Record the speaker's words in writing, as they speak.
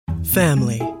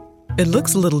Family. It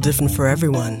looks a little different for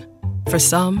everyone. For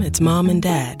some, it's mom and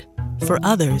dad. For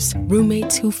others,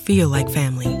 roommates who feel like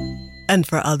family. And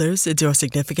for others, it's your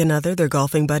significant other, their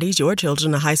golfing buddies, your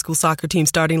children, a high school soccer team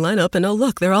starting lineup, and oh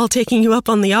look, they're all taking you up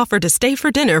on the offer to stay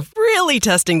for dinner, really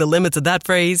testing the limits of that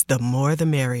phrase, the more the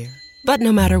merrier. But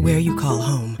no matter where you call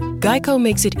home, Geico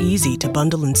makes it easy to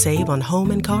bundle and save on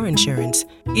home and car insurance.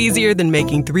 Easier than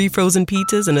making 3 frozen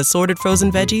pizzas and assorted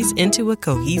frozen veggies into a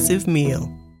cohesive meal.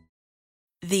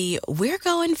 The We're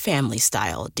Going Family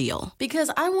Style deal. Because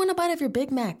I want a bite of your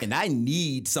Big Mac. And I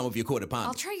need some of your Quarter Pounder.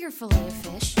 I'll try your filet of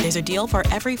fish. There's a deal for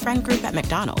every friend group at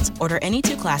McDonald's. Order any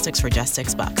 2 classics for just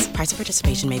 $6. Price of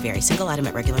participation may vary. Single item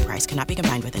at regular price cannot be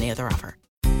combined with any other offer.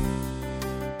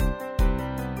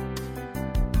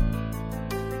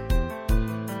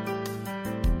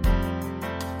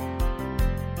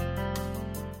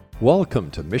 Welcome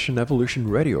to Mission Evolution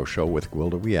Radio Show with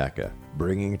Gwilda Wiyaka,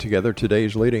 bringing together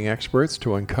today's leading experts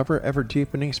to uncover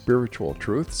ever-deepening spiritual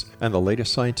truths and the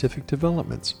latest scientific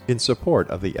developments in support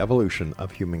of the evolution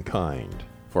of humankind.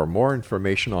 For more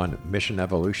information on Mission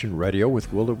Evolution Radio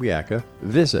with Gwilda Wiyaka,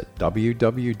 visit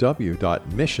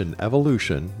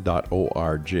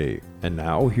www.missionevolution.org. And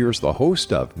now, here's the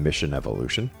host of Mission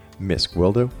Evolution, Miss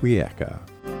Gwilda Wiyaka.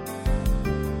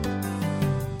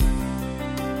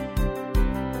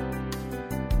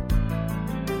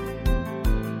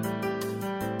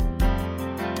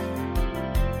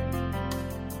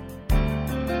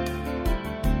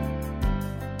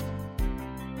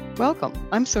 Welcome.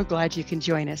 I'm so glad you can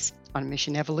join us on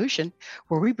Mission Evolution,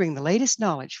 where we bring the latest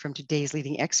knowledge from today's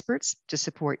leading experts to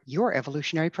support your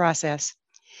evolutionary process.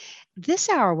 This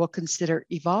hour will consider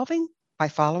evolving by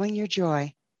following your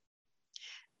joy.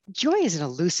 Joy is an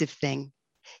elusive thing,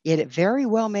 yet it very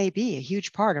well may be a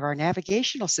huge part of our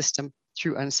navigational system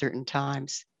through uncertain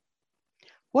times.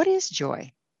 What is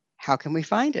joy? How can we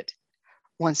find it?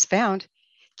 Once found,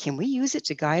 can we use it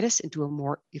to guide us into a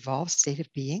more evolved state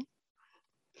of being?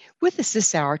 With us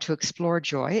this hour to explore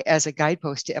joy as a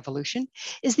guidepost to evolution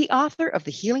is the author of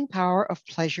The Healing Power of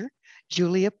Pleasure,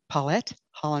 Julia Paulette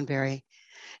Hollenbery.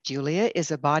 Julia is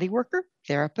a bodyworker,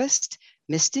 therapist,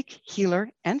 mystic,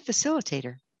 healer, and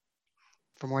facilitator.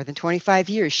 For more than 25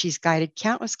 years, she's guided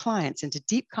countless clients into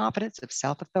deep confidence of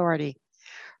self-authority.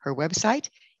 Her website,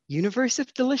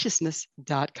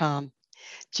 universeofdeliciousness.com.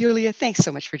 Julia, thanks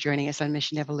so much for joining us on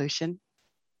Mission Evolution.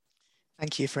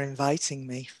 Thank you for inviting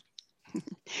me.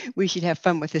 We should have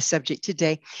fun with this subject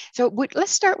today. So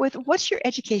let's start with, what's your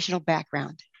educational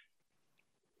background?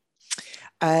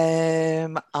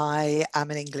 I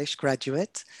am an English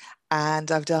graduate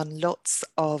and I've done lots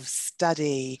of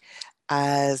study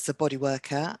as a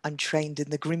bodyworker. I'm trained in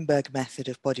the Grimberg method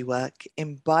of bodywork,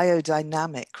 in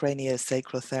biodynamic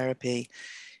craniosacral therapy,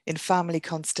 in family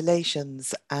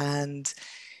constellations, and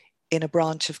in a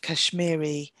branch of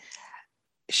Kashmiri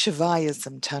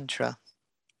Shaivism Tantra.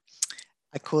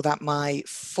 I call that my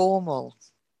formal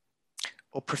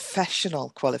or professional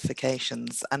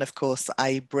qualifications. And of course,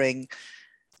 I bring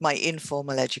my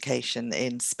informal education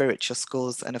in spiritual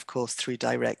schools and of course through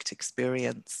direct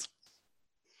experience.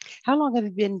 How long have you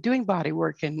been doing body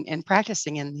work and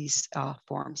practicing in these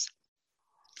forms?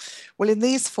 Well, in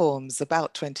these forms,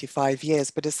 about 25 years,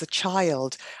 but as a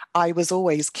child, I was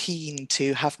always keen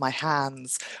to have my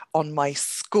hands on my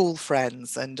school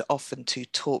friends and often to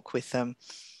talk with them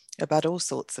about all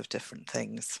sorts of different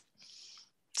things.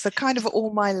 So kind of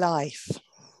all my life.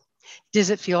 Does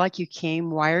it feel like you came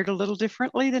wired a little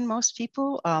differently than most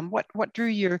people? What drew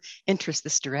your interest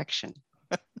this direction?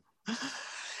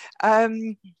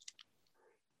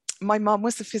 My mum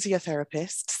was a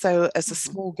physiotherapist. So as a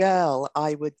small girl,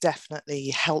 I would definitely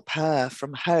help her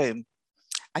from home.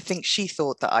 I think she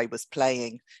thought that I was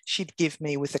playing. She'd give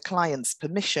me, with the client's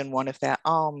permission, one of their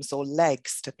arms or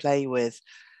legs to play with.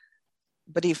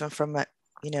 But even from a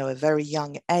very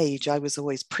young age, I was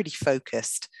always pretty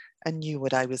focused and knew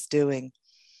what I was doing.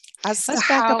 Let's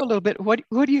back up a little bit. What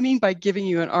do you mean by giving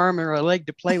you an arm or a leg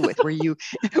to play with? Were you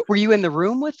in the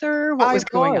room with her? What was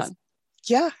going on?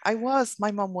 Yeah, I was.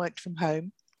 My mom worked from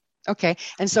home. Okay.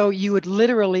 And so you would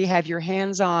literally have your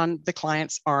hands on the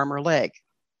client's arm or leg.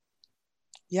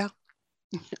 Yeah.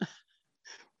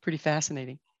 Pretty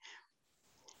fascinating.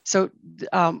 So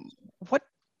what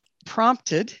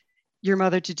prompted your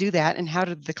mother to do that, and how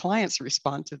did the clients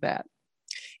respond to that?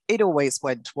 It always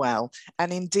went well.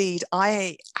 And indeed,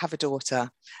 I have a daughter.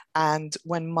 And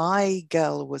when my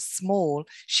girl was small,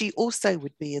 she also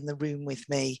would be in the room with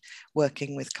me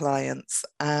working with clients.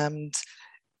 And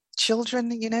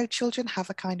children have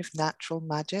a kind of natural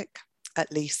magic,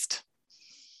 at least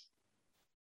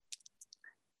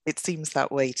it seems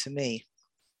that way to me.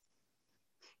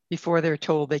 before they're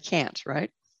told they can't,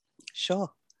 right? Sure.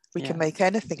 We Yeah. can make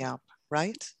anything up,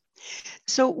 right?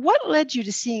 So what led you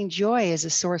to seeing joy as a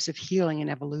source of healing and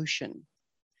evolution?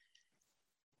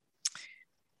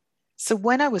 So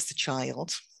when I was a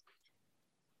child,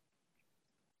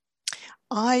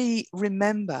 I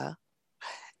remember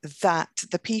that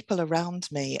the people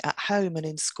around me at home and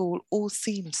in school all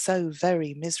seemed so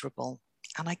very miserable,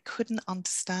 and I couldn't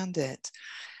understand it.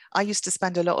 I used to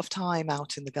spend a lot of time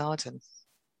out in the garden,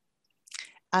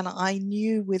 and I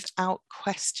knew without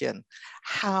question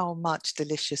how much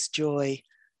delicious joy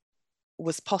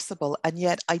was possible, and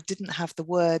yet I didn't have the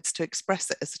words to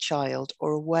express it as a child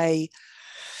or a way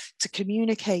to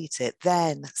communicate it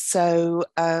then. So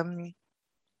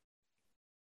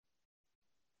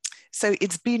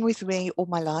it's been with me all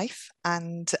my life,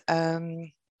 and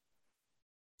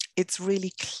it's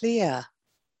really clear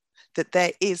that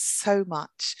there is so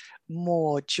much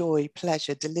more joy,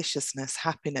 pleasure, deliciousness,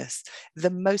 happiness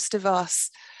than most of us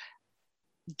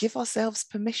give ourselves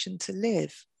permission to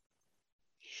live.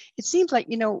 It seems like,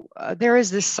 there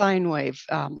is this sine wave.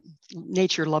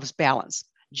 Nature loves balance,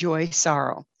 joy,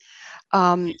 sorrow.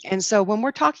 And so when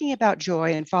we're talking about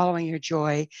joy and following your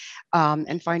joy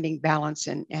and finding balance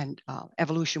and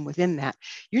evolution within that,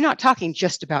 you're not talking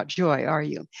just about joy, are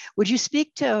you? Would you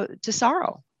speak to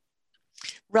sorrow?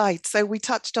 Right. So we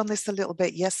touched on this a little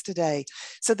bit yesterday.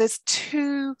 So there's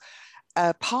two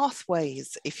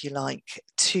pathways, if you like,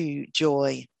 to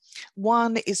joy.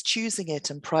 One is choosing it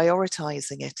and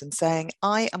prioritizing it and saying,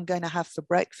 I am going to have for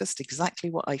breakfast exactly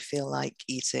what I feel like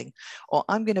eating, or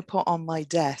I'm going to put on my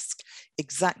desk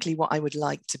exactly what I would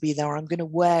like to be there, or I'm going to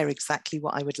wear exactly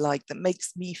what I would like that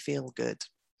makes me feel good.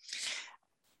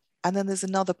 And then there's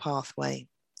another pathway,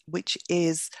 which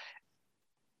is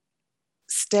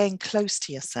staying close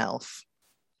to yourself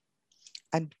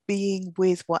and being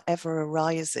with whatever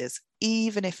arises,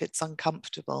 even if it's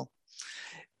uncomfortable,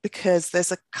 because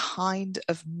there's a kind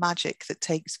of magic that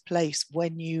takes place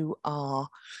when we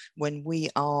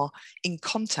are in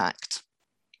contact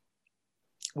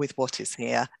with what is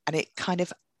here, and it kind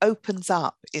of opens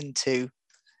up into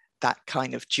that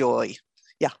kind of joy.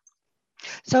 Yeah.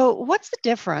 So what's the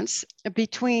difference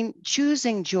between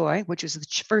choosing joy, which is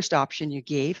the first option you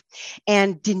gave,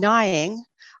 and denying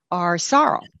our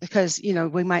sorrow? Because,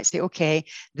 we might say, okay,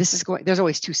 there's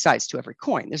always two sides to every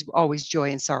coin. There's always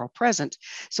joy and sorrow present.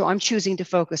 So I'm choosing to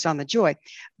focus on the joy,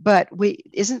 but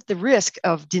isn't the risk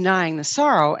of denying the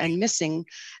sorrow and missing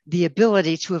the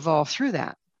ability to evolve through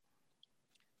that?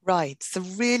 Right. So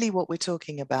really what we're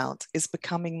talking about is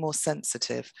becoming more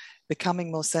sensitive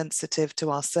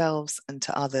to ourselves and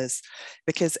to others,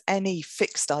 because any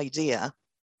fixed idea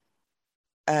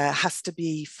has to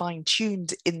be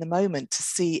fine-tuned in the moment to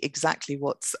see exactly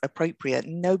what's appropriate.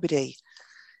 Nobody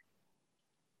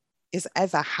is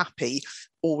ever happy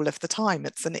all of the time.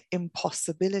 It's an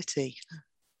impossibility.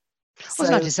 Well,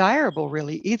 it's not desirable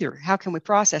really either. How can we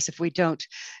process if we don't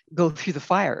go through the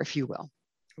fire, if you will?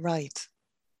 Right.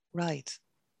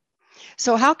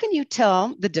 So how can you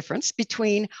tell the difference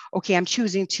between, okay, I'm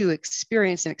choosing to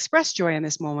experience and express joy in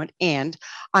this moment, and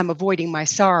I'm avoiding my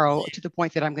sorrow to the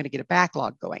point that I'm going to get a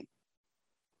backlog going?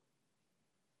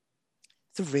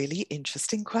 It's a really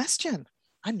interesting question.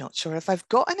 I'm not sure if I've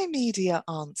got an immediate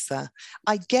answer.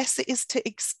 I guess it is to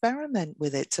experiment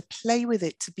with it, to play with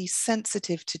it, to be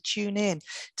sensitive, to tune in,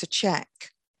 to check.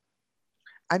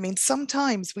 I mean,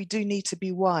 sometimes we do need to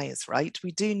be wise, right?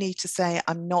 We do need to say,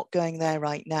 I'm not going there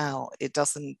right now. It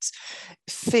doesn't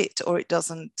fit or it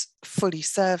doesn't fully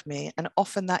serve me. And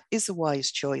often that is a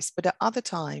wise choice. But at other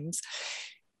times,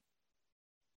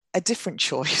 a different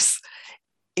choice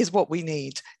is what we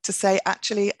need to say,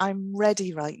 actually, I'm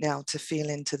ready right now to feel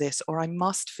into this, or I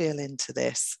must feel into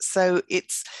this. So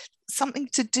it's something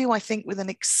to do, I think, with an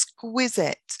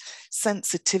exquisite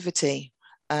sensitivity.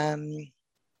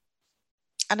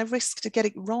 And a risk to get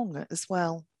it wrong as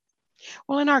well.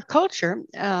 Well, in our culture,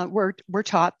 we're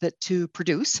taught that to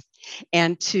produce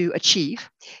and to achieve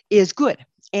is good.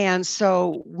 And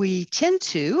so we tend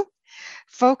to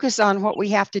focus on what we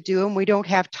have to do, and we don't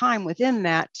have time within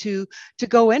that to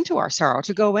go into our sorrow,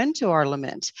 to go into our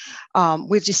lament.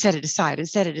 We just set it aside and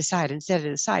set it aside and set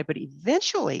it aside. But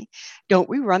eventually, don't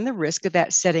we run the risk of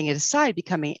that setting it aside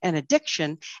becoming an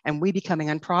addiction and we becoming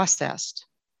unprocessed?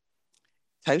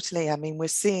 Totally. I mean, we're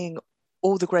seeing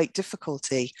all the great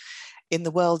difficulty in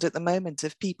the world at the moment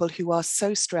of people who are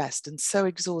so stressed and so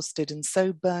exhausted and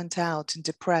so burnt out and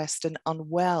depressed and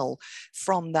unwell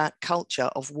from that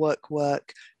culture of work,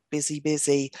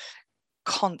 busy,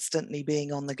 constantly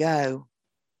being on the go.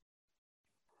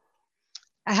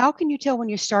 How can you tell when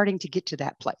you're starting to get to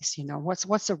that place?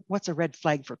 What's a red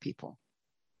flag for people?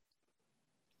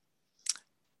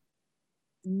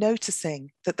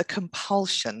 noticing that the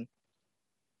compulsion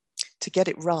to get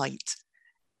it right,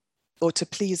 or to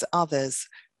please others,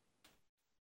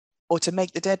 or to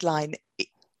make the deadline, it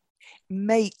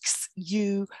makes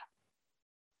you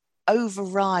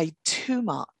override too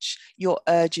much your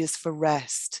urges for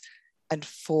rest and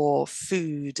for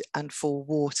food and for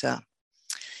water.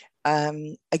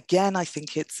 Again, I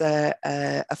think it's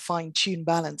a fine-tuned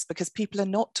balance, because people are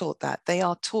not taught that. They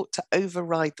are taught to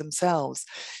override themselves.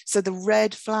 So the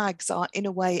red flags are, in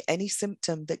a way, any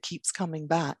symptom that keeps coming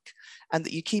back and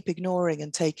that you keep ignoring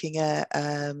and taking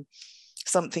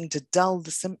something to dull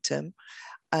the symptom.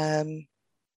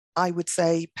 I would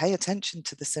say pay attention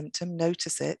to the symptom,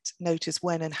 notice it, notice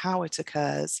when and how it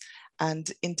occurs,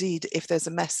 and indeed, if there's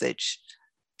a message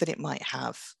that it might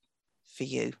have for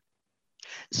you.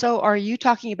 So are you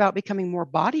talking about becoming more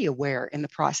body aware in the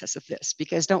process of this?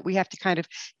 Because don't we have to kind of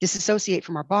disassociate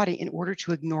from our body in order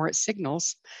to ignore its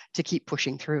signals to keep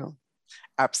pushing through?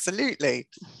 Absolutely.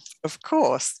 Of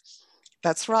course.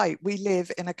 That's right. We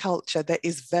live in a culture that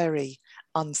is very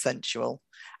unsensual,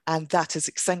 and that is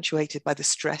accentuated by the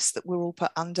stress that we're all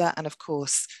put under. And of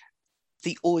course,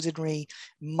 the ordinary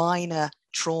minor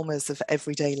traumas of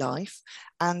everyday life.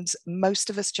 And most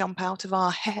of us jump out of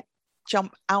our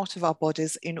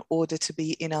bodies in order to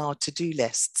be in our to-do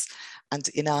lists and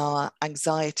in our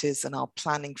anxieties and our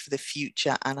planning for the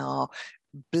future and our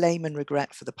blame and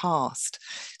regret for the past.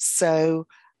 So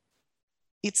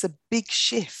it's a big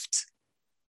shift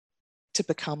to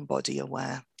become body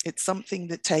aware. It's something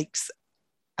that takes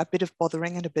a bit of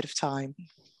bothering and a bit of time.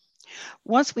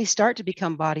 Once we start to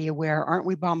become body aware, aren't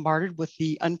we bombarded with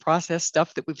the unprocessed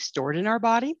stuff that we've stored in our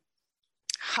body?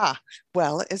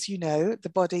 Well, as you know, the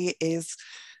body is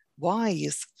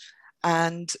wise,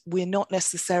 and we're not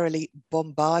necessarily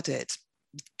bombarded.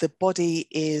 The body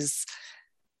it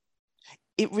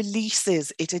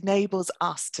releases, it enables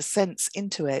us to sense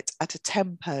into it at a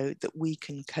tempo that we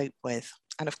can cope with.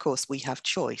 And of course, we have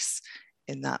choice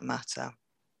in that matter.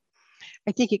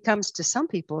 I think it comes to some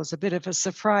people as a bit of a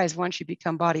surprise once you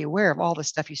become body aware of all the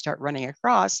stuff you start running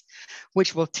across,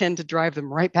 which will tend to drive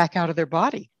them right back out of their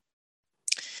body.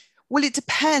 Well, it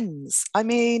depends. I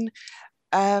mean,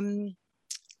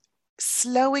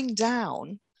 slowing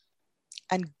down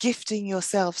and gifting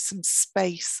yourself some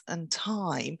space and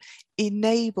time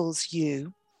enables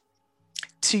you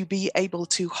to be able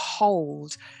to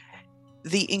hold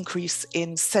the increase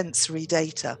in sensory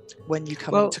data when you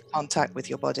come into contact with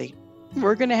your body.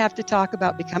 We're going to have to talk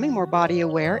about becoming more body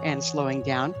aware and slowing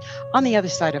down on the other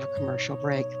side of a commercial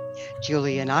break.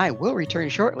 Julia and I will return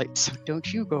shortly, so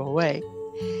don't you go away.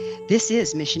 This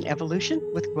is Mission Evolution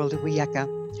with Gwilda Wiyaka.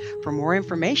 For more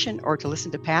information or to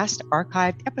listen to past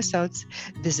archived episodes,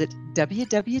 visit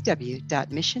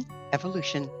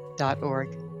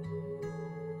www.missionevolution.org.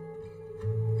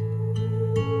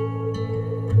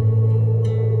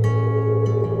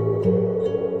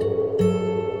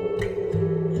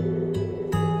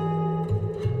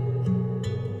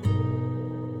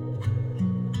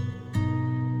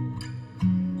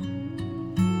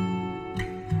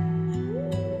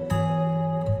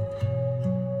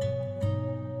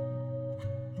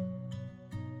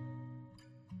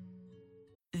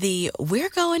 The We're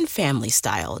Going Family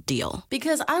Style deal.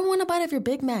 Because I want a bite of your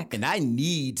Big Mac. And I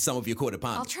need some of your quarter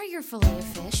I'll pounders. try your filet of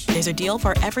fish. There's a deal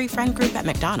for every friend group at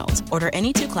McDonald's. Order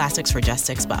any 2 classics for just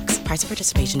 $6. Price of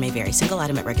participation may vary. Single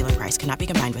item at regular price cannot be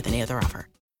combined with any other offer.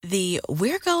 The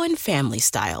We're Going Family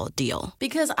Style deal.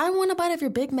 Because I want a bite of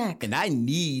your Big Mac. And I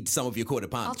need some of your quarter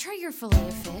I'll pounders. try your filet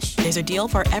of fish. There's a deal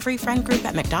for every friend group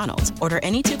at McDonald's. Order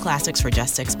any 2 classics for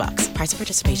just $6. Price of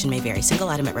participation may vary. Single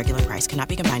item at regular price cannot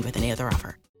be combined with any other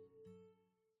offer.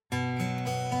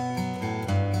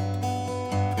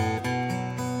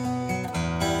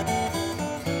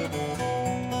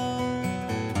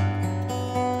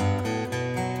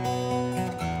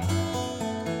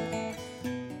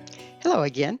 Hello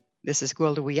again. This is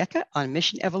Gwilda Wiyaka on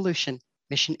Mission Evolution,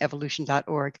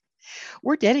 missionevolution.org.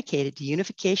 We're dedicated to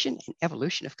unification and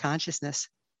evolution of consciousness.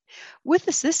 With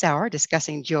us this hour,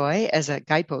 discussing joy as a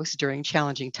guidepost during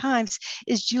challenging times,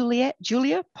 is Julia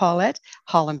Paulette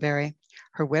Hollenbery.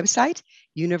 Her website,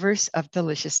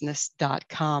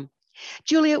 universeofdeliciousness.com.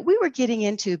 Julia, we were getting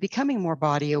into becoming more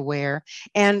body aware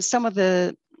and some of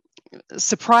the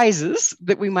surprises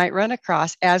that we might run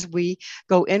across as we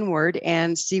go inward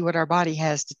and see what our body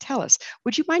has to tell us.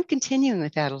 Would you mind continuing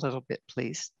with that a little bit,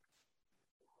 please?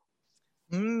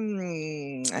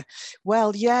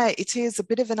 Well, yeah, it is a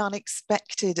bit of an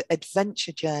unexpected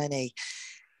adventure journey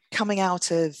coming out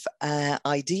of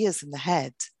ideas in the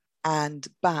head and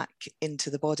back into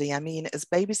the body. I mean, as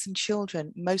babies and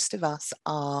children, most of us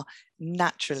are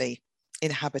naturally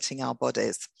inhabiting our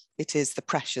bodies. It is the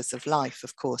pressures of life,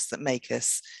 of course, that make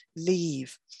us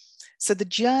leave. So the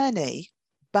journey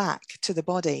back to the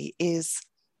body is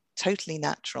totally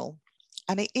natural.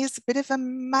 And it is a bit of a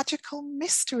magical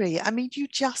mystery. I mean, you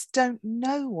just don't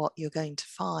know what you're going to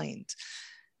find.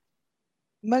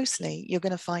 Mostly, you're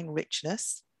going to find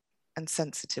richness and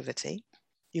sensitivity.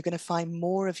 You're going to find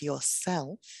more of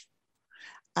yourself.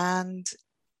 And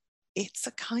it's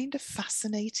a kind of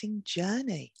fascinating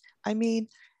journey. I mean,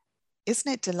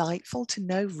 isn't it delightful to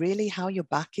know really how your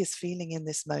back is feeling in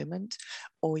this moment,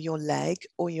 or your leg,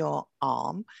 or your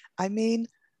arm? I mean,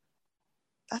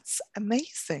 that's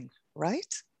amazing,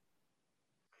 right?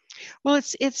 Well,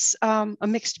 it's a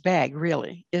mixed bag,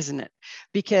 really, isn't it?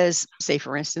 Because, say,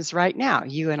 for instance, right now,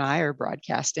 you and I are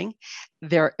broadcasting.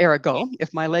 Ergo,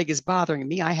 if my leg is bothering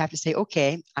me, I have to say,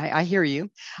 okay, I hear you.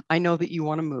 I know that you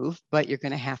want to move, but you're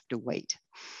going to have to wait.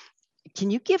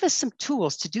 Can you give us some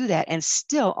tools to do that and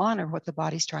still honor what the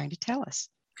body's trying to tell us?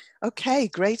 Okay,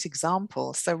 great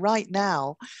example. So right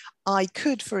now, I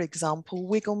could, for example,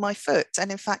 wiggle my foot.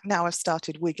 And in fact, now I've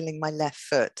started wiggling my left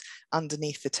foot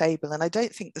underneath the table, and I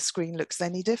don't think the screen looks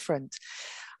any different.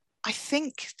 I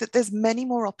think that there's many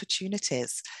more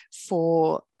opportunities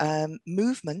for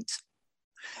movement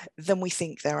than we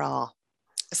think there are,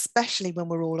 especially when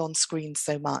we're all on screen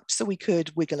so much. So we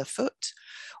could wiggle a foot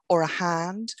or a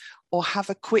hand, or have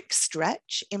a quick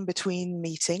stretch in between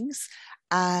meetings.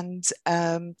 And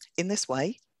in this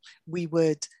way, we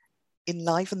would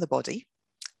enliven the body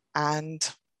and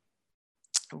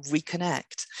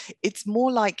reconnect. It's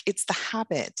more like it's the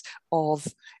habit of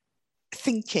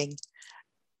thinking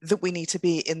that we need to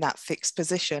be in that fixed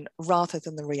position rather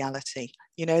than the reality.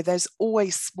 You know, there's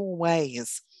always small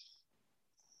ways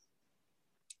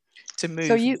to move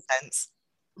in a sense.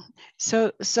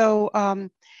 So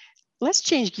let's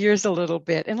change gears a little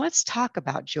bit and let's talk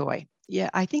about joy. Yeah,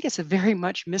 I think it's a very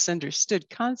much misunderstood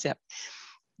concept.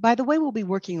 By the way, we'll be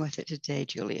working with it today,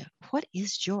 Julia. What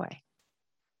is joy?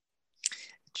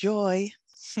 Joy.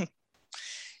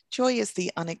 Joy is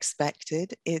the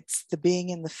unexpected. It's the being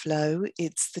in the flow.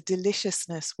 It's the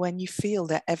deliciousness when you feel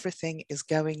that everything is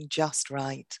going just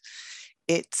right.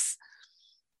 It's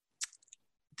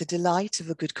the delight of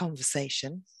a good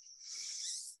conversation.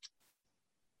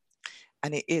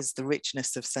 And it is the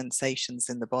richness of sensations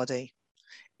in the body.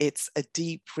 It's a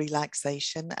deep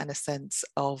relaxation and a sense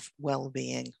of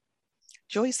well-being.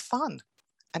 Joy is fun,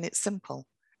 and it's simple,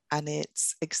 and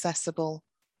it's accessible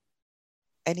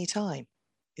anytime.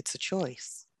 It's a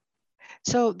choice.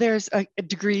 So there's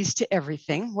degrees to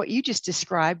everything. What you just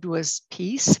described was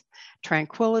peace,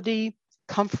 tranquility,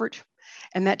 comfort.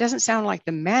 And that doesn't sound like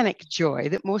the manic joy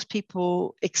that most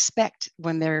people expect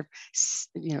when they're,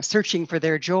 searching for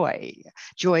their joy.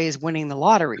 Joy is winning the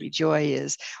lottery. Joy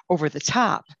is over the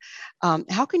top.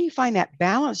 How can you find that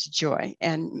balanced joy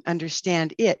and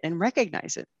understand it and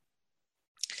recognize it?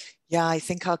 Yeah, I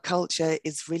think our culture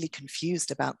is really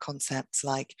confused about concepts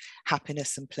like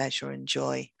happiness and pleasure and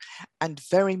joy. And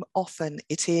very often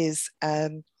it is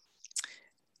an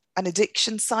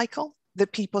addiction cycle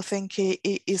that people think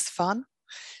it is fun.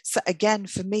 So again,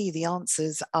 for me, the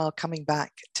answers are coming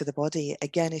back to the body.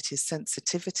 Again, it is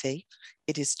sensitivity.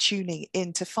 It is tuning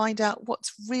in to find out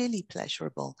what's really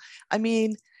pleasurable. I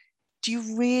mean, do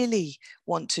you really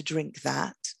want to drink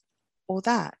that or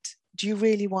that? Do you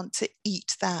really want to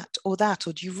eat that or that?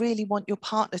 Or do you really want your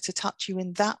partner to touch you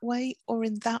in that way or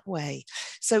in that way?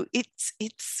 So it's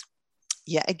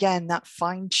yeah, again, that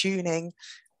fine tuning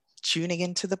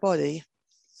into the body.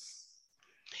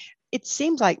 It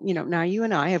seems like, now you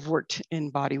and I have worked in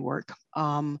body work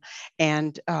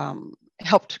and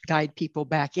helped guide people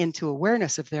back into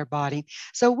awareness of their body.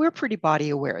 So we're pretty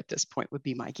body aware at this point, would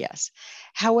be my guess.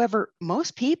 However,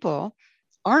 most people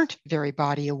aren't very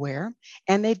body aware,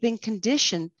 and they've been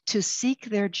conditioned to seek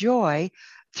their joy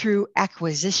through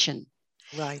acquisition.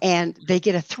 Right. And they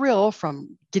get a thrill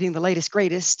from getting the latest,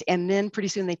 greatest, and then pretty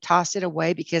soon they toss it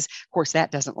away because, of course,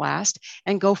 that doesn't last,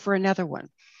 and go for another one.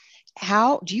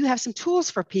 How do you have some tools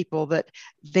for people that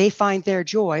they find their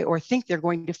joy or think they're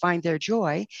going to find their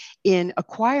joy in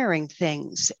acquiring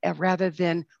things rather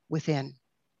than within?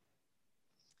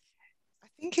 I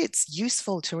think it's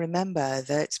useful to remember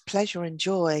that pleasure and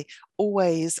joy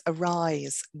always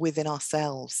arise within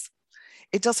ourselves.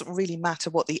 It doesn't really matter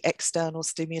what the external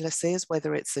stimulus is,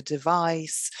 whether it's a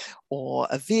device or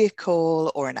a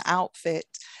vehicle or an outfit.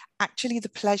 Actually, the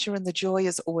pleasure and the joy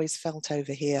is always felt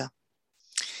over here.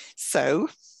 So,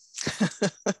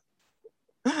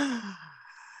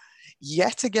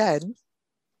 yet again,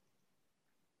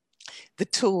 the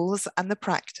tools and the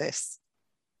practice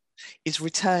is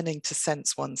returning to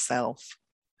sense oneself,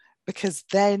 because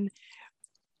then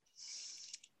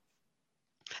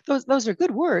those are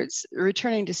good words,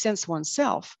 returning to sense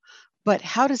oneself. But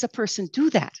how does a person do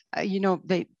that?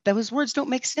 Those words don't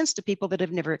make sense to people that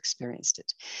have never experienced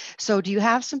it. So do you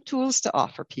have some tools to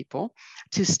offer people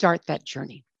to start that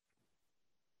journey?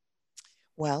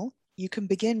 Well, you can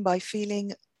begin by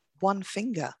feeling one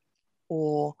finger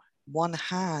or one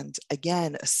hand,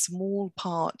 again, a small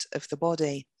part of the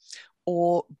body,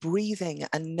 or breathing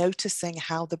and noticing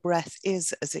how the breath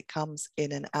is as it comes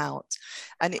in and out.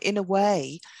 And in a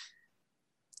way,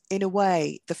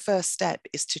 the first step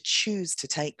is to choose to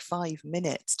take 5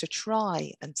 minutes to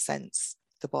try and sense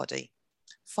the body.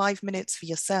 5 minutes for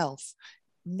yourself,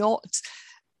 not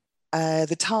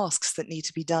the tasks that need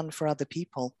to be done for other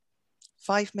people.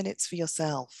 5 minutes for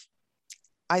yourself.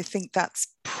 I think that's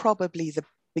probably the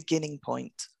beginning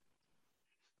point.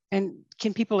 And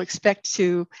can people expect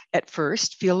to, at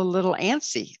first, feel a little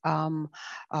antsy?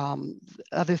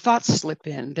 Other thoughts slip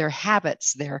in, their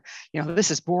habits,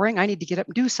 this is boring, I need to get up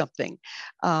and do something.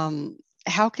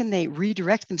 How can they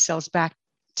redirect themselves back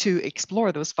to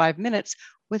explore those 5 minutes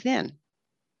within?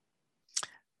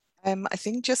 I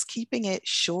think just keeping it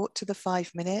short to the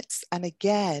 5 minutes. And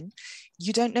again,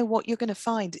 you don't know what you're going to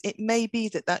find. It may be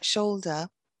that shoulder,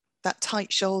 that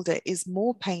tight shoulder, is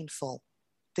more painful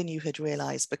than you had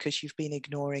realized because you've been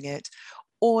ignoring it.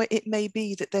 Or it may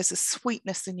be that there's a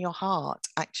sweetness in your heart,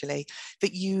 actually,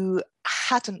 that you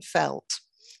hadn't felt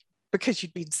because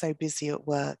you'd been so busy at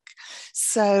work.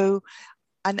 So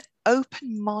an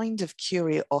open mind of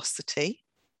curiosity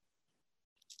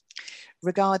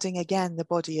regarding, again, the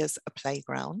body as a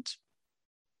playground.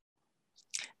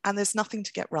 And there's nothing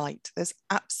to get right. There's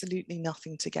absolutely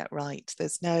nothing to get right.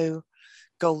 There's no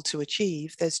goal to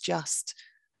achieve. There's just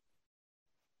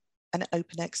an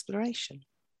open exploration.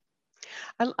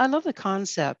 I love the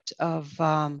concept of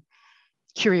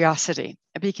curiosity,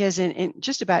 because in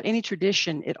just about any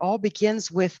tradition, it all begins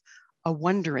with a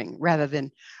wondering rather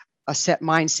than a set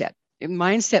mindset.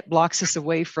 Mindset blocks us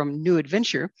away from new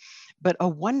adventure, but a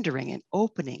wondering and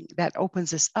opening, that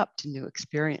opens us up to new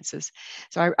experiences.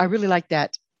 So I really like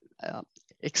that,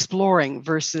 exploring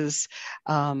versus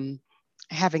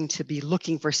having to be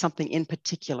looking for something in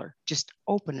particular, just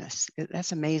openness.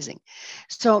 That's amazing.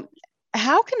 So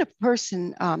how can a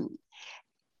person,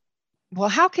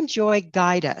 how can joy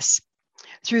guide us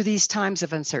through these times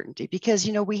of uncertainty? Because,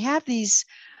 we have these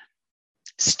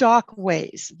stock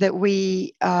ways that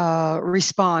we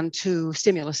respond to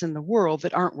stimulus in the world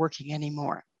that aren't working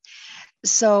anymore.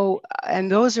 So, and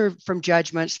those are from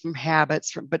judgments, from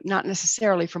habits, but not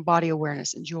necessarily from body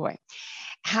awareness and joy.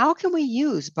 How can we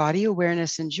use body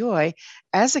awareness and joy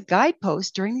as a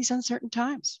guidepost during these uncertain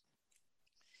times?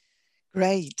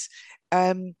 Great.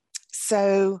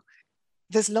 So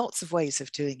there's lots of ways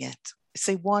of doing it.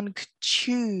 So one could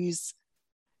choose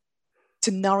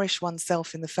to nourish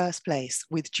oneself in the first place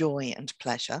with joy and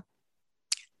pleasure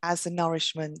as a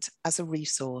nourishment, as a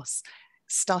resource,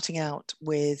 starting out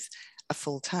with a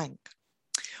full tank.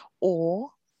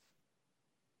 Or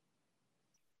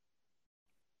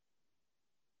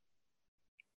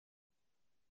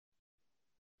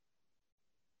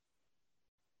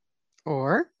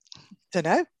don't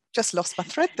know, just lost my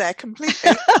thread there completely.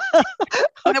 Okay.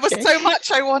 There was so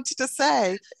much I wanted to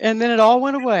say. And then it all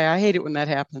went away. I hate it when that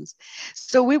happens.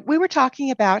 So we were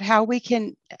talking about how we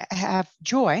can have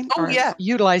joy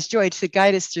utilize joy to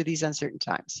guide us through these uncertain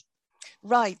times.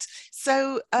 Right.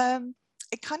 So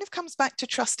it kind of comes back to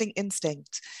trusting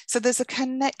instinct. So there's a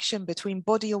connection between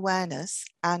body awareness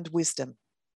and wisdom,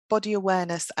 body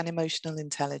awareness and emotional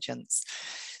intelligence.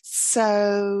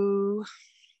 So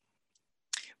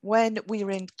when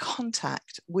we're in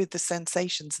contact with the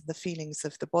sensations and the feelings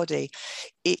of the body,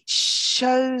 it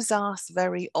shows us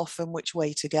very often which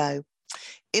way to go.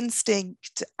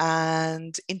 Instinct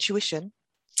and intuition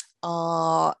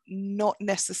are not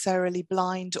necessarily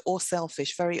blind or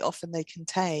selfish. Very often they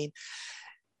contain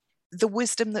the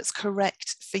wisdom that's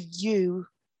correct for you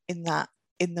in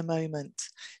the moment.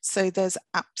 So there's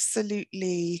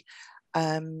absolutely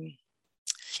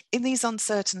in these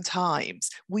uncertain times,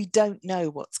 we don't know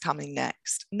what's coming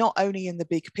next, not only in the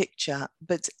big picture,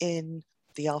 but in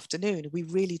the afternoon, we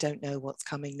really don't know what's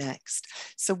coming next.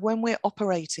 So when we're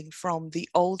operating from the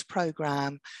old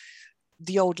program,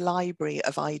 the old library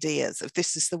of ideas of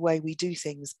this is the way we do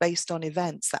things based on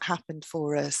events that happened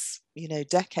for us,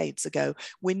 decades ago,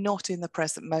 we're not in the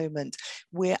present moment.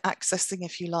 We're accessing,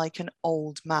 if you like, an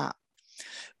old map.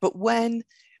 But when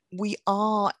we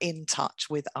are in touch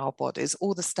with our bodies,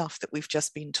 all the stuff that we've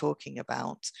just been talking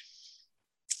about,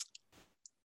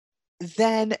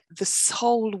 then the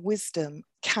soul wisdom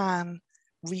can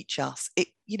reach us. It,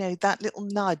 you know, that little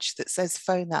nudge that says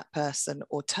phone that person,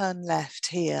 or turn left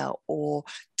here, or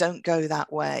don't go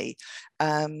that way,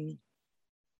 can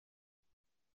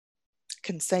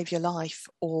save your life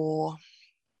or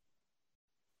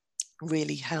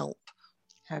really help.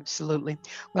 Absolutely.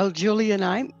 Well, Julie and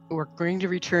I, we're going to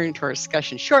return to our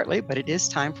discussion shortly, but it is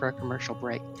time for a commercial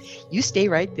break. You stay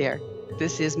right there.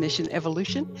 This is Mission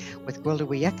Evolution with Gwilda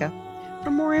Wiyaka.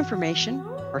 For more information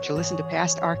or to listen to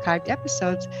past archived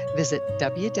episodes, visit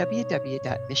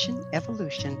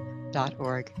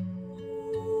www.missionevolution.org.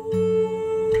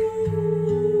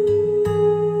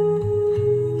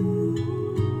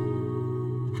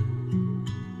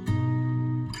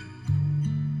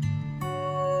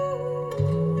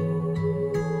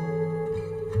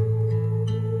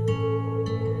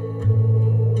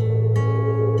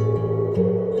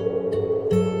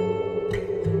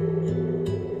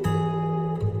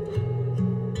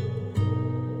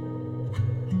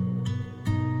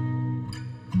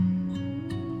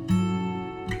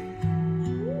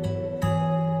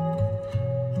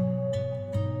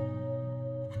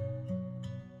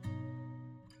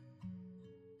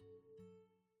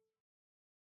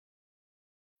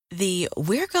 The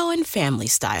We're Going Family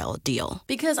Style deal.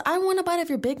 Because I want a bite of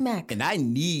your Big Mac. And I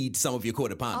need some of your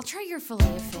quarter I'll pound. try your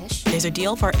filet of fish. There's a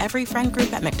deal for every friend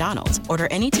group at McDonald's. Order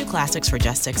any 2 classics for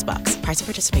just $6. Price of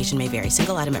participation may vary.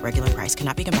 Single item at regular price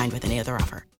cannot be combined with any other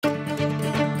offer.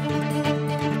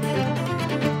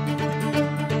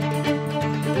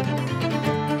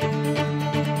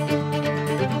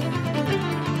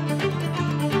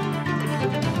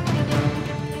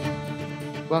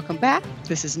 Welcome back.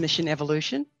 This is Mission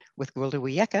Evolution with Gwilda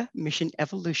Wiyaka,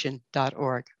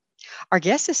 missionevolution.org. Our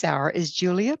guest this hour is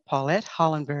Julia Paulette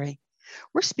Hollenbery.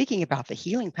 We're speaking about the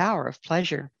healing power of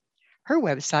pleasure. Her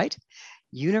website,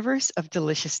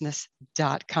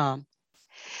 universeofdeliciousness.com.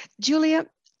 Julia,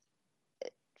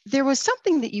 there was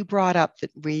something that you brought up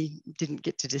that we didn't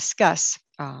get to discuss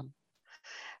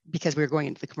because we were going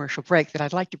into the commercial break that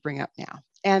I'd like to bring up now.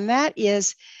 And that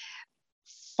is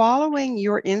following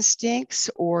your instincts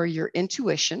or your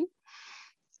intuition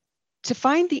to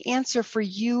find the answer for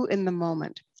you in the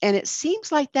moment. And it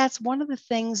seems like that's one of the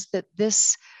things that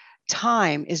this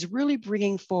time is really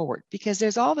bringing forward, because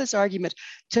there's all this argument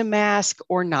to mask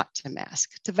or not to mask,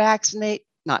 to vaccinate,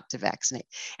 not to vaccinate.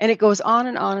 And it goes on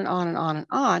and on and on and on and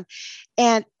on.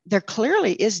 And there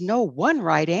clearly is no one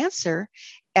right answer.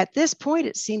 At this point,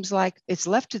 it seems like it's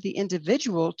left to the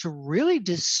individual to really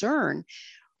discern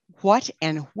what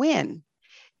and when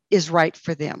is right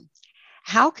for them.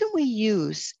 How can we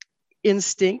use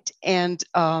instinct and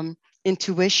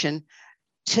intuition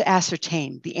to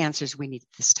ascertain the answers we need at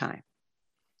this time?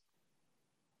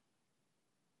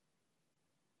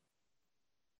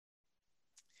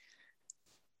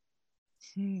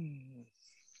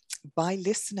 By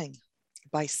listening,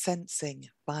 by sensing,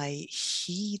 by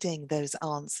heeding those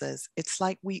answers. It's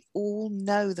like we all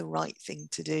know the right thing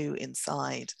to do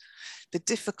inside. The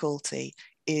difficulty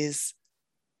is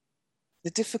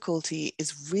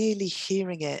really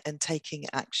hearing it and taking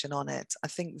action on it. I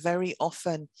think very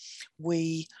often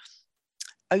we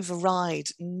override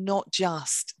not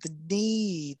just the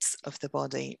needs of the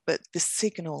body, but the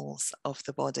signals of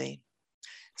the body.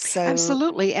 So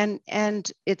absolutely. And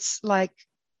it's like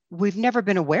we've never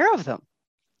been aware of them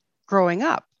growing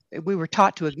up. We were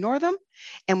taught to ignore them,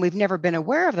 and we've never been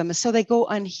aware of them. And so they go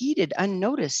unheeded,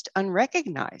 unnoticed,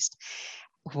 unrecognized.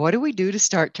 What do we do to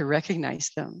start to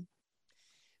recognize them?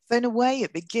 So in a way,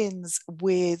 it begins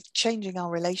with changing our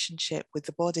relationship with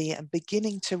the body and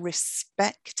beginning to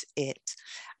respect it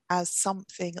as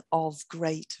something of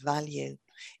great value.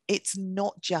 It's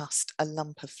not just a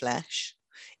lump of flesh.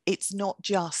 It's not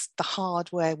just the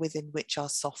hardware within which our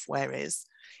software is.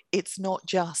 It's not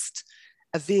just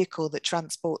a vehicle that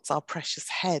transports our precious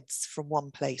heads from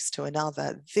one place to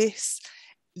another. This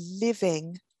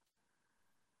living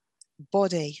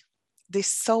body, this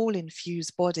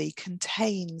soul-infused body,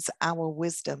 contains our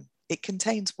wisdom. It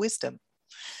contains wisdom.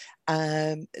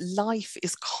 Life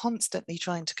is constantly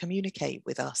trying to communicate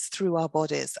with us through our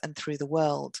bodies and through the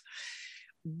world.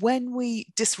 When we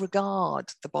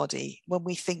disregard the body, when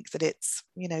we think that it's,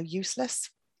 useless,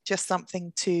 just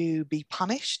something to be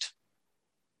punished,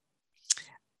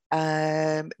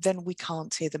 then we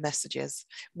can't hear the messages.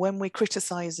 When we're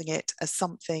criticizing it as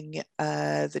something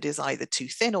that is either too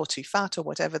thin or too fat or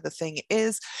whatever the thing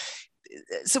is.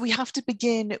 So we have to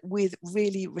begin with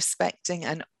really respecting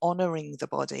and honoring the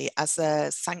body as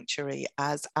a sanctuary,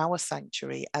 as our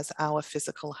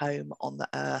physical home on the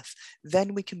earth.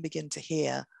 Then we can begin to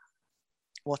hear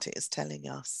what it is telling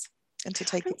us and to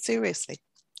take it seriously.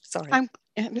 Sorry.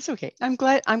 It's okay. I'm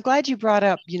glad you brought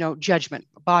up, judgment,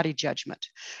 body judgment,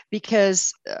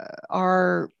 because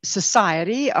our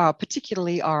society,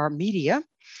 particularly our media,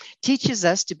 teaches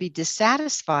us to be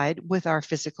dissatisfied with our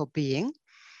physical being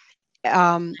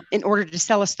in order to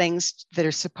sell us things that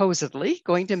are supposedly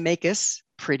going to make us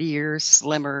prettier,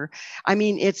 slimmer. I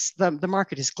mean, it's the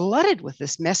market is glutted with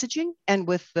this messaging and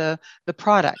with the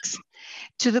products,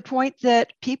 to the point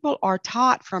that people are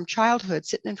taught from childhood,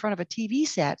 sitting in front of a TV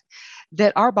set,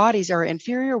 that our bodies are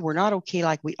inferior. We're not okay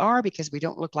like we are because we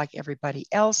don't look like everybody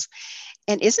else.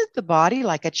 And isn't the body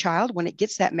like a child? When it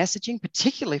gets that messaging,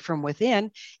 particularly from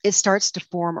within, it starts to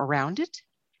form around it.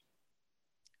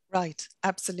 Right,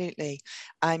 absolutely.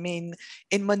 I mean,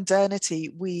 in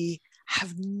modernity, we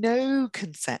have no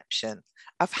conception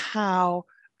of how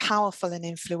powerful and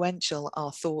influential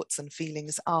our thoughts and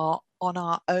feelings are on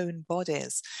our own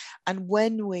bodies. And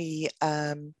when we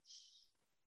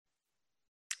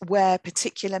wear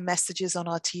particular messages on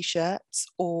our t-shirts,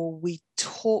 or we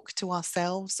talk to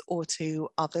ourselves or to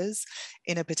others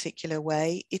in a particular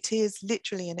way, it is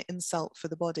literally an insult for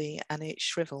the body, and it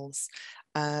shrivels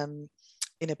in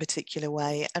a particular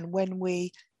way. And when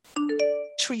we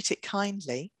treat it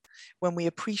kindly, when we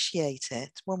appreciate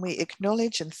it, when we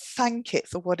acknowledge and thank it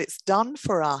for what it's done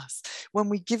for us, when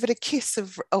we give it a kiss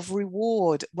of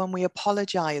reward, when we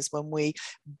apologize, when we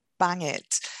bang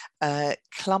it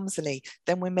clumsily,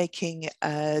 then we're making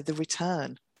the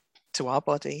return to our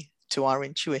body, to our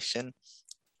intuition,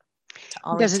 to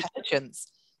our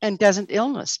intelligence. And doesn't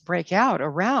illness break out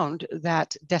around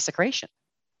that desecration?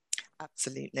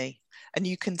 Absolutely. And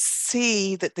you can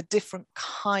see that the different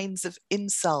kinds of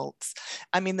insults,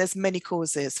 I mean, there's many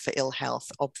causes for ill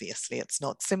health. Obviously, it's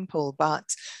not simple,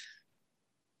 but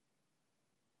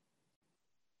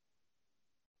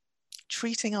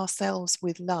treating ourselves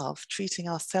with love, treating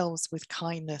ourselves with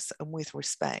kindness and with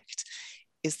respect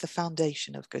is the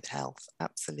foundation of good health.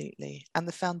 Absolutely. And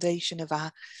the foundation of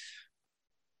our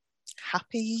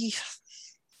happy,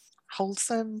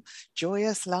 wholesome,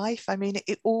 joyous life. I mean,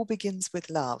 it all begins with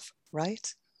love,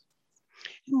 right?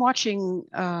 I'm watching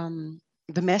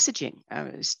the messaging,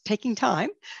 taking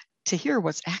time to hear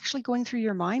what's actually going through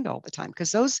your mind all the time,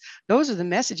 because those are the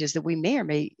messages that we may or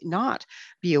may not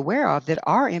be aware of that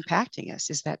are impacting us.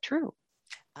 Is that true?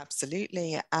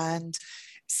 Absolutely. And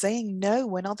saying no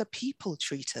when other people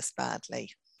treat us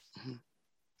badly. Mm-hmm.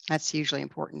 That's hugely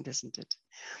important, isn't it?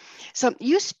 So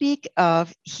you speak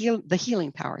of the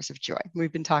healing powers of joy.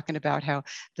 We've been talking about how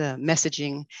the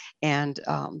messaging and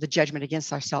the judgment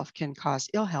against ourselves can cause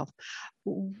ill health.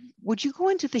 Would you go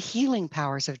into the healing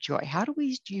powers of joy? How do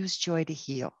we use joy to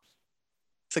heal?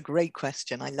 It's a great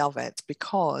question. I love it,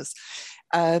 because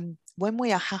when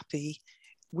we are happy,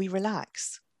 we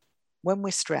relax. When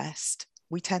we're stressed,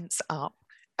 we tense up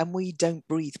and we don't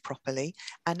breathe properly,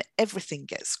 and everything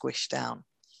gets squished down.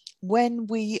 When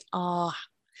we are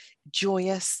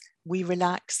joyous, we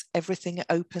relax, everything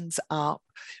opens up,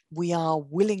 we are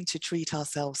willing to treat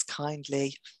ourselves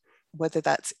kindly, whether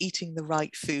that's eating the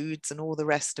right foods and all the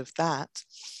rest of that.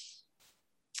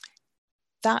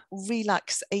 That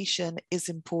relaxation is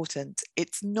important.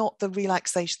 It's not the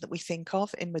relaxation that we think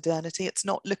of in modernity. It's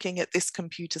not looking at this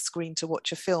computer screen to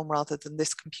watch a film rather than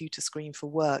this computer screen for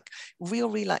work. Real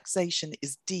relaxation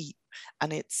is deep,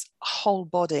 and it's whole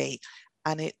body,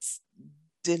 and it's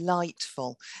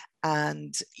delightful.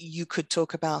 And you could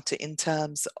talk about it in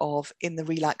terms of, in the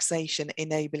relaxation,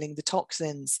 enabling the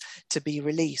toxins to be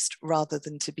released rather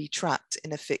than to be trapped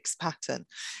in a fixed pattern.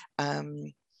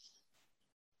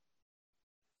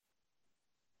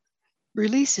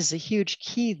 Release is a huge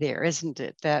key there, isn't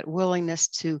it? That willingness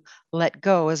to let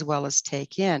go as well as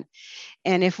take in.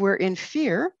 And if we're in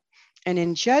fear and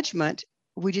in judgment,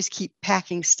 we just keep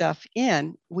packing stuff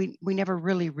in. We never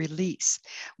really release.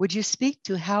 Would you speak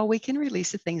to how we can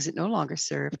release the things that no longer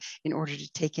serve in order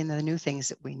to take in the new things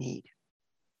that we need?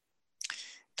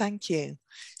 Thank you.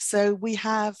 So we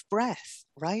have breath,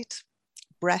 right?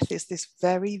 Breath is this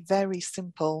very, very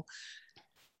simple,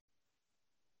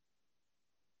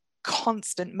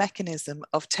 constant mechanism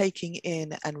of taking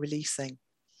in and releasing.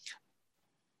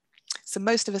 So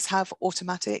most of us have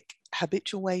automatic,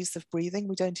 habitual ways of breathing.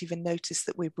 We don't even notice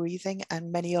that we're breathing,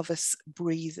 and many of us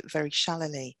breathe very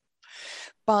shallowly.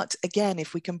 But again,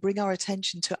 if we can bring our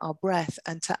attention to our breath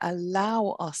and to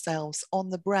allow ourselves on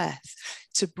the breath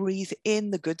to breathe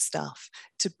in the good stuff,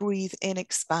 to breathe in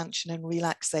expansion and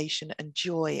relaxation and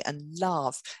joy and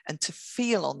love, and to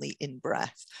feel on the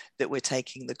in-breath that we're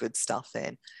taking the good stuff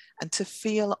in, and to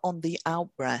feel on the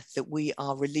out-breath that we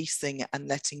are releasing and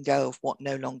letting go of what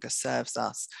no longer serves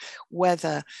us.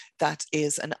 Whether that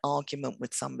is an argument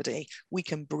with somebody, we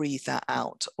can breathe that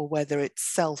out, or whether it's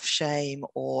self-shame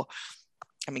or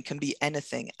can be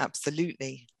anything,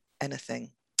 absolutely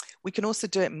anything. We can also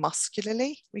do it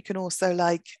muscularly. We can also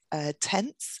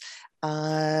tense.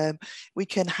 We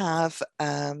can have,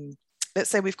 let's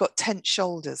say we've got tense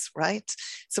shoulders, right?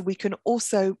 So we can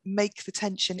also make the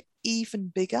tension even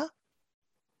bigger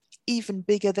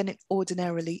than it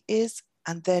ordinarily is,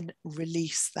 and then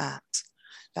release that.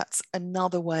 That's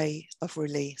another way of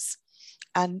release.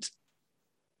 And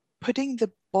putting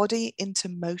the body into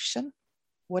motion,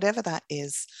 whatever that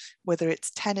is, whether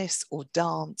it's tennis or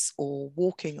dance or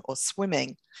walking or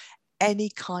swimming, any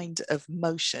kind of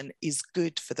motion is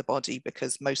good for the body,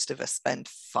 because most of us spend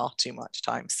far too much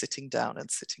time sitting down and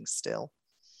sitting still.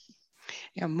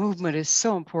 Yeah, movement is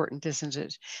so important, isn't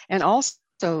it? And also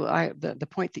the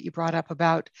point that you brought up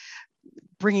about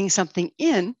bringing something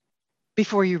in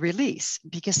before you release,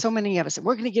 because so many of us,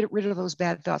 we're going to get rid of those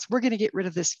bad thoughts. We're going to get rid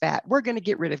of this fat. We're going to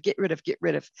get rid of,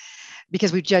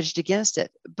 because we judged against it.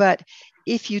 But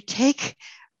if you take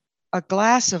a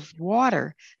glass of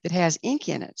water that has ink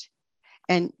in it,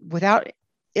 and without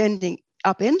upending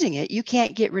it, you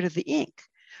can't get rid of the ink.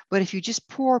 But if you just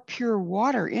pour pure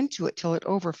water into it till it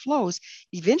overflows,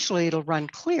 eventually it'll run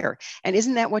clear. And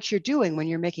isn't that what you're doing when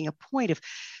you're making a point of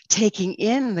taking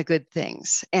in the good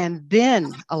things and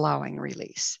then allowing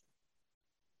release?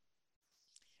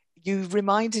 You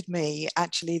reminded me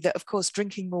actually that, of course,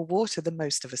 drinking more water than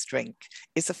most of us drink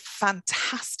is a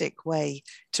fantastic way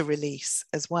to release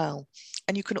as well.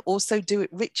 And you can also do it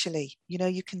ritually.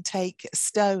 You can take a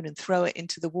stone and throw it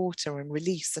into the water and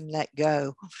release and let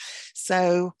go.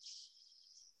 So,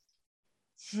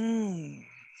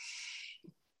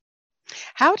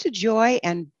 How do joy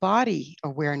and body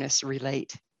awareness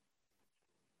relate?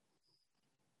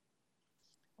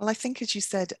 Well, I think, as you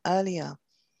said earlier,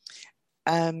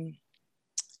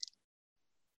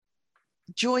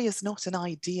 joy is not an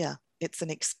idea, it's an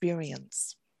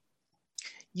experience.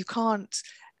 You can't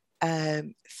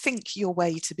think your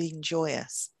way to being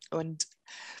joyous. And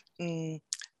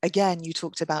again, you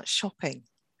talked about shopping,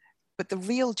 but the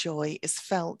real joy is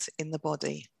felt in the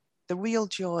body. The real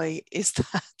joy is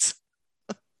that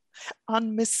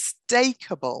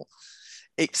unmistakable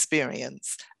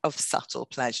experience of subtle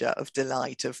pleasure, of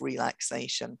delight, of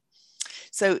relaxation.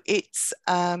 So it's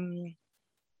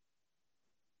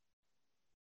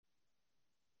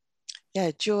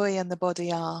joy and the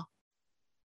body are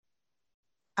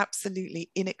absolutely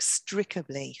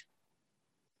inextricably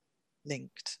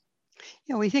linked.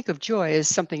 We think of joy as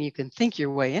something you can think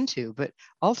your way into, but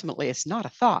ultimately it's not a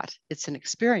thought. It's an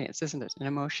experience, isn't it? An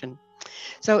emotion.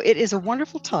 So it is a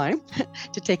wonderful time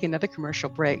to take another commercial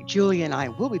break. Julie and I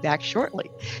will be back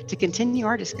shortly to continue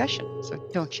our discussion. So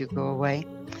don't you go away.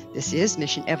 This is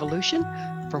Mission Evolution.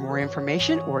 For more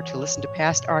information or to listen to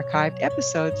past archived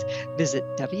episodes, visit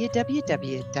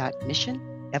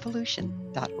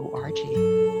www.missionevolution.org.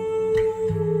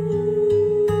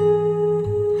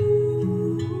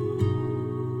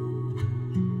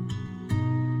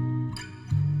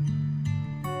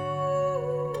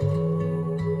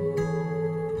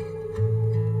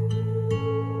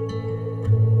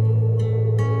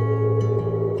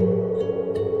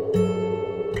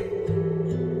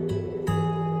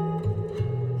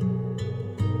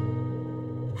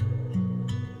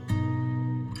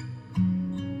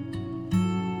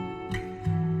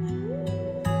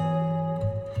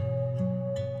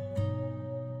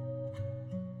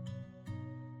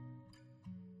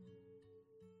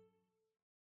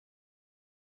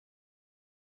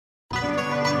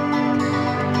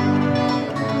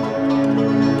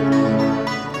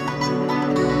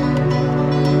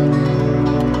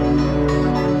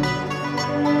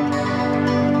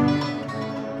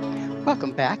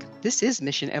 Welcome back. This is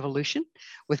Mission Evolution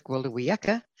with Gwilda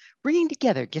Wiyaka, bringing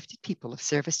together gifted people of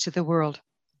service to the world.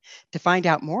 To find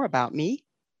out more about me,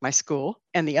 my school,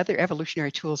 and the other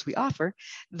evolutionary tools we offer,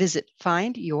 visit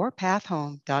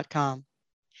findyourpathhome.com.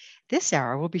 This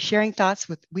hour, we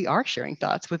are sharing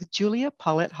thoughts with Julia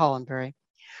Paulette Hollenbery.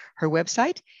 Her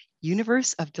website,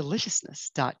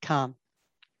 universeofdeliciousness.com.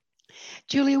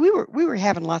 Julia, we were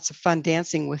having lots of fun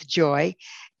dancing with joy,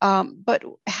 but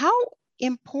how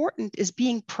important is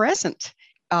being present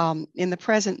in the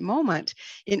present moment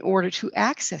in order to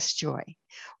access joy?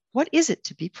 What is it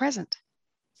to be present?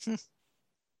 It's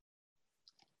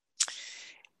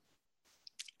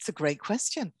a great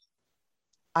question.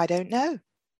 I don't know.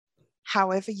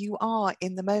 However you are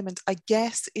in the moment, I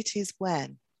guess it is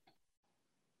when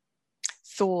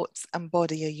thoughts and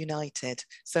body are united.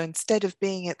 So instead of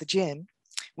being at the gym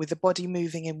with the body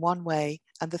moving in one way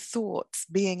and the thoughts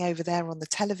being over there on the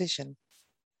television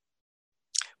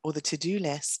or the to-do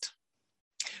list,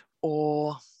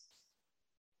 or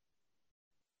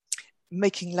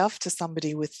making love to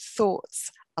somebody with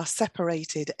thoughts are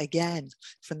separated again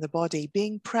from the body.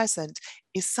 Being present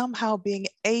is somehow being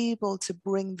able to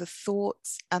bring the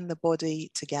thoughts and the body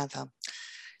together.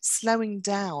 Slowing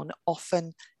down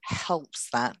often helps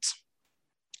that,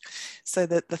 so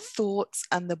that the thoughts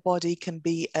and the body can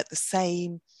be at the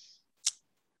same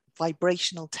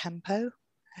vibrational tempo,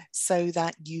 so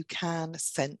that you can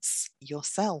sense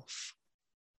yourself.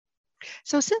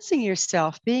 So sensing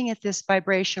yourself, being at this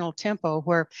vibrational tempo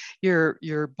where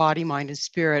your body, mind, and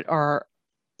spirit are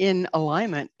in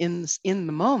alignment in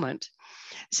the moment,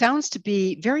 sounds to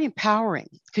be very empowering.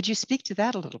 Could you speak to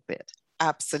that a little bit?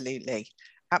 Absolutely.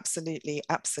 Absolutely.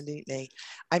 Absolutely.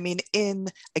 I mean,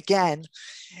 again,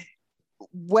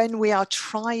 when we are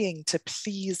trying to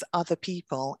please other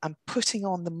people and putting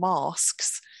on the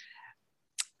masks,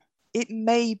 it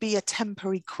may be a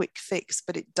temporary quick fix,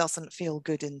 but it doesn't feel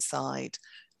good inside.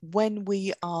 When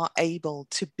we are able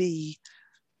to be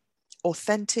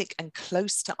authentic and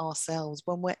close to ourselves,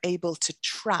 when we're able to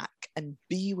track and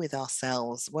be with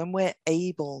ourselves, when we're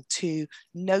able to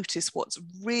notice what's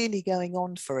really going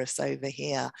on for us over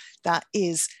here, that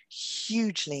is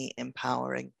hugely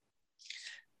empowering.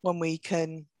 When we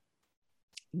can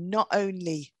not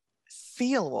only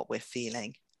feel what we're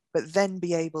feeling, but then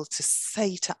be able to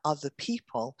say to other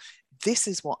people, this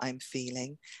is what I'm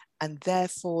feeling, and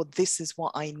therefore this is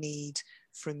what I need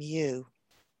from you.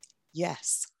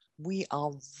 Yes, we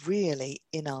are really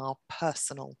in our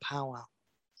personal power.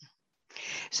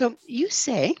 So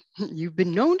you've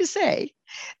been known to say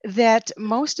that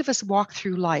most of us walk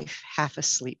through life half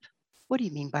asleep. What do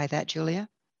you mean by that, Julia?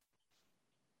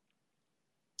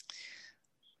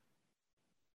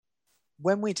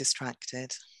 When we're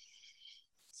distracted,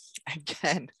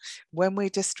 again, when we're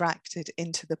distracted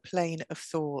into the plane of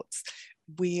thoughts,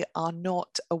 we are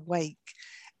not awake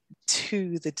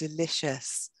to the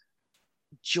delicious,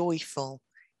 joyful,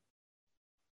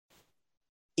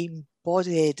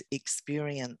 embodied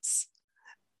experience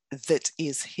that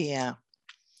is here.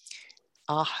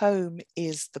 Our home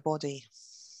is the body.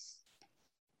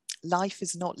 Life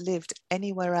is not lived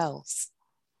anywhere else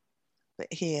but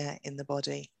here in the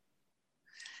body.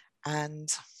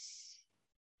 And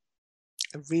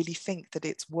I really think that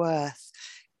it's worth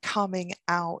coming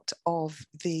out of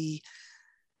the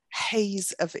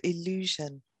haze of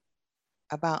illusion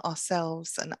about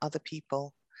ourselves and other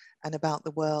people and about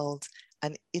the world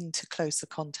and into closer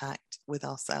contact with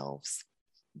ourselves.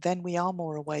 Then we are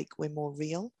more awake, we're more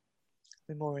real,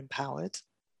 we're more empowered,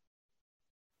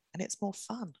 and it's more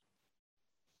fun.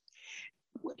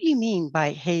 What do you mean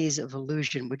by haze of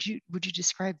illusion? Would you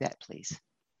describe that, please?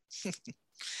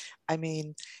 I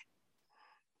mean,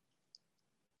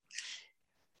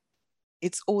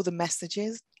 it's all the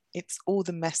messages, it's all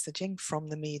the messaging from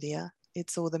the media,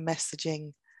 it's all the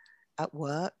messaging at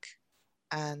work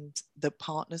and the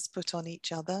partners put on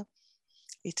each other.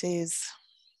 It is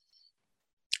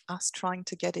us trying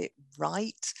to get it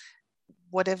right,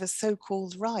 whatever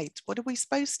so-called right. What are we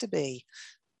supposed to be?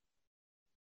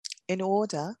 In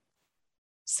order,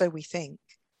 so we think,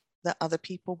 that other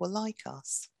people will like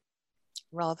us,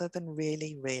 rather than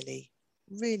really, really,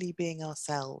 really being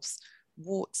ourselves,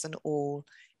 warts and all,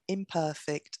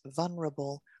 imperfect,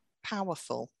 vulnerable,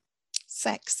 powerful,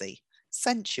 sexy,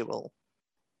 sensual,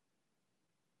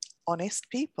 honest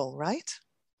people, right?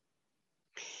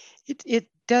 It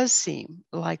does seem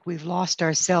like we've lost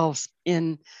ourselves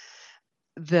in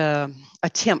the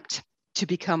attempt to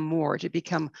become more, to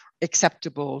become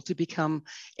acceptable, to become,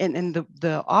 and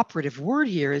the operative word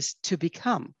here is to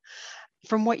become.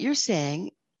 From what you're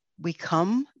saying, we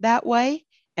come that way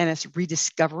and it's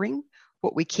rediscovering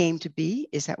what we came to be.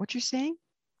 Is that what you're saying?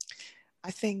 I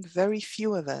think very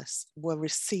few of us were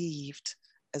received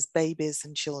as babies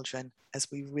and children as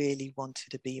we really wanted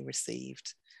to be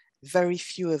received. Very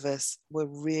few of us were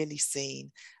really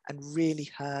seen and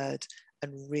really heard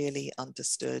and really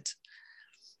understood.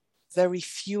 Very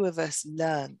few of us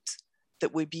learnt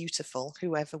that we're beautiful,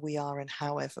 whoever we are and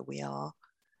however we are,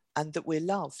 and that we're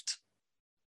loved.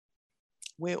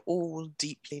 We're all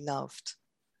deeply loved.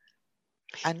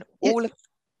 And all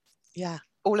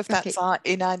of that's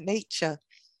in our nature.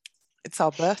 It's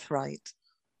our birthright.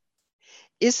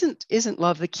 isn't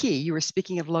love the key? You were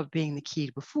speaking of love being the key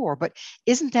before, but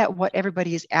isn't that what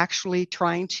everybody is actually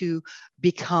trying to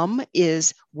become,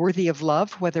 is worthy of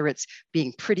love, whether it's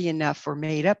being pretty enough or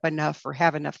made up enough or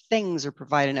have enough things or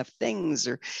provide enough things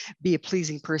or be a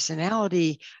pleasing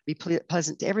personality, be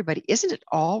pleasant to everybody? Isn't it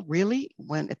all really,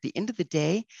 when at the end of the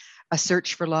day, a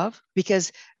search for love?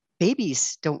 Because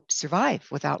babies don't survive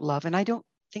without love, and I don't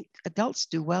think adults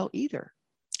do well either.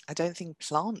 I don't think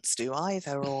plants do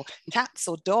either, or cats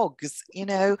or dogs. You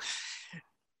know,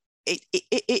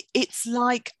 it's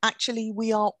like, actually,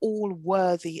 we are all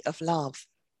worthy of love.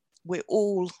 We're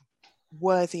all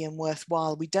worthy and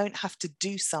worthwhile. We don't have to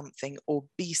do something or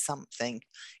be something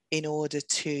in order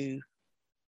to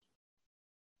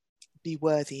be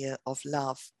worthy of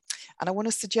love. And I want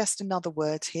to suggest another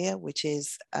word here, which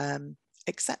is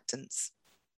acceptance,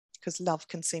 because love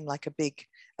can seem like a big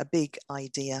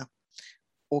idea,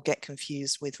 or get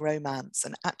confused with romance.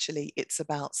 And actually, it's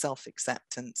about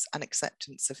self-acceptance and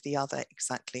acceptance of the other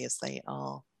exactly as they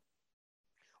are.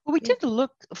 Well, we tend to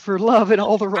look for love in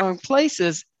all the wrong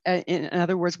places. In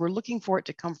other words, we're looking for it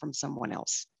to come from someone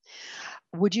else.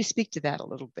 Would you speak to that a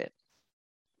little bit?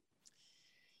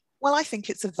 Well, I think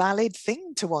it's a valid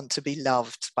thing to want to be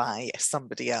loved by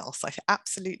somebody else. I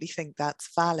absolutely think that's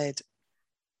valid.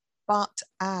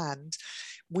 And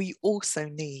we also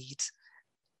need,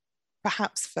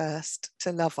 perhaps first,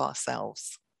 to love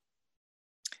ourselves,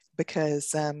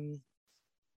 because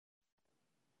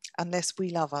unless we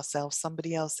love ourselves,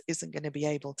 somebody else isn't going to be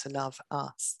able to love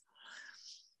us.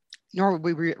 Nor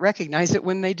would we recognize it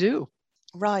when they do.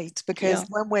 Right, because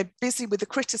when we're busy with the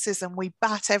criticism, we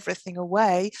bat everything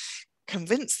away,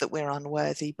 convinced that we're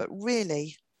unworthy, but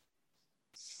really,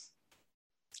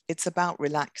 it's about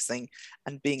relaxing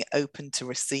and being open to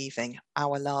receiving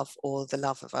our love or the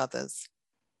love of others.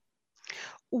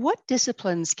 What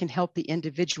disciplines can help the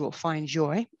individual find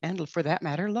joy and, for that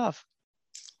matter, love?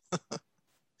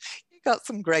 You got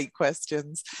some great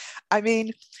questions. I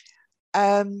mean,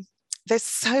 there's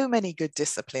so many good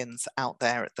disciplines out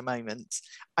there at the moment.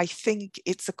 I think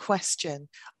it's a question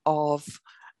of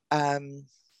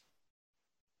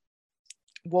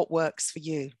what works for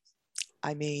you.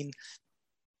 I mean,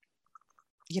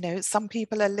 you know, some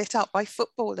people are lit up by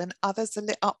football and others are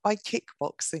lit up by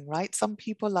kickboxing, right? Some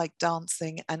people like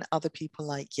dancing and other people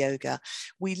like yoga.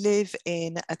 We live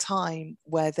in a time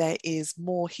where there is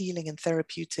more healing and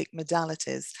therapeutic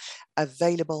modalities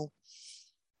available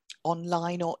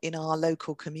online or in our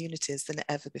local communities than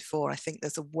ever before. I think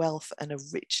there's a wealth and a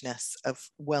richness of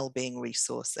well-being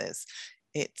resources.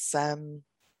 It's also,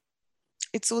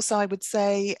 I would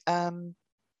say,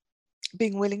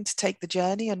 being willing to take the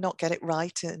journey and not get it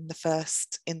right in the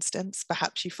first instance.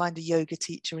 Perhaps you find a yoga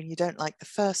teacher and you don't like the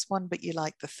first one, but you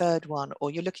like the third one, or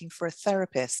you're looking for a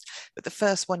therapist, but the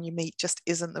first one you meet just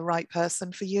isn't the right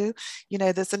person for you. You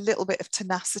know, there's a little bit of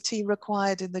tenacity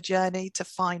required in the journey to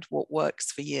find what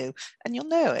works for you. And you'll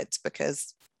know it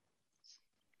because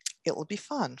it'll be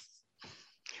fun.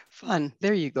 Fun.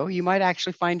 There you go. You might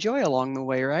actually find joy along the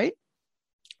way, right?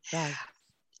 Right.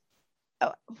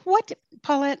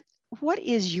 Paulette, what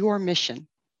is your mission?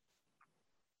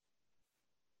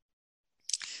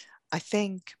 I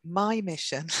think my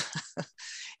mission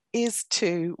is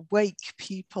to wake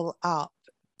people up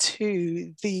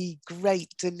to the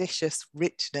great, delicious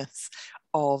richness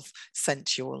of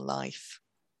sensual life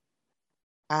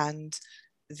and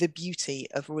the beauty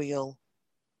of real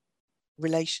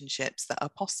relationships that are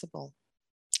possible.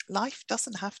 Life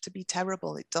doesn't have to be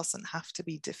terrible. It doesn't have to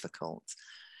be difficult.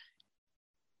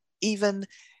 Even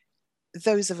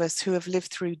those of us who have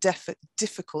lived through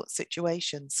difficult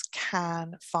situations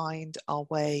can find our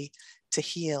way to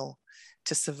heal,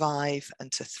 to survive, and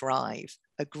to thrive.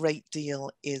 A great deal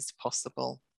is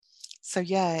possible. So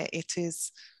yeah, it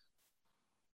is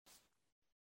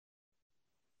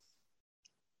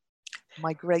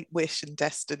my great wish and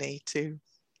destiny to,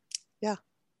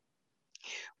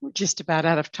 We're just about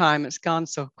out of time. It's gone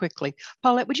so quickly.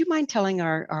 Paulette, would you mind telling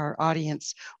our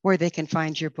audience where they can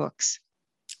find your books?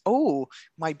 Oh,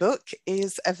 my book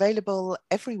is available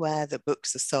everywhere that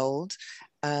books are sold.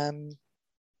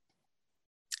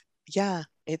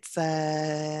 It's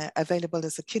available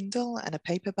as a Kindle and a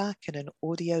paperback and an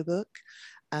audiobook.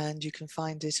 And you can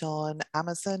find it on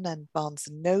Amazon and Barnes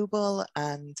 & Noble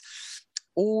and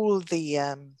all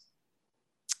the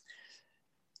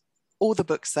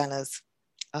booksellers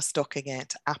are stocking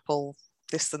it. Apple,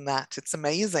 this and that. It's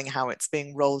amazing how it's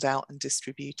being rolled out and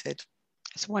distributed.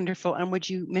 It's wonderful. And would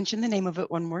you mention the name of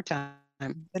it one more time?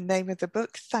 The name of the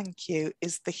book, thank you,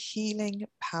 is The Healing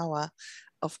Power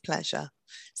of Pleasure.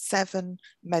 7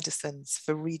 medicines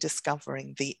for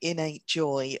rediscovering the innate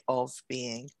joy of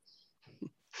being.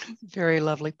 Very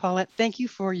lovely. Paulette, thank you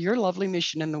for your lovely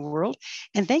mission in the world.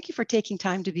 And thank you for taking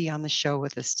time to be on the show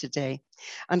with us today.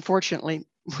 Unfortunately,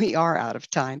 we are out of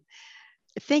time.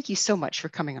 Thank you so much for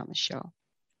coming on the show.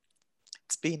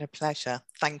 It's been a pleasure.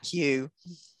 Thank you.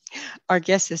 Our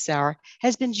guest this hour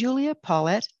has been Julia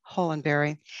Paulette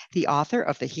Hollenbery, the author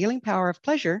of The Healing Power of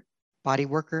Pleasure,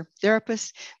 bodyworker,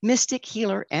 therapist, mystic,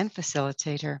 healer, and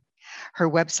facilitator. Her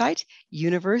website,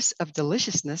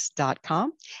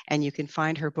 universeofdeliciousness.com, and you can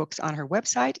find her books on her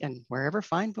website and wherever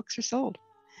fine books are sold.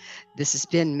 This has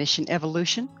been Mission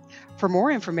Evolution. For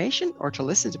more information or to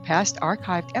listen to past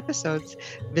archived episodes,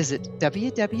 visit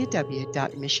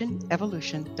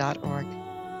www.missionevolution.org.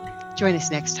 Join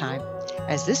us next time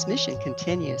as this mission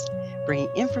continues, bringing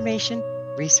information,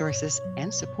 resources,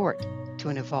 and support to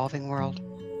an evolving world.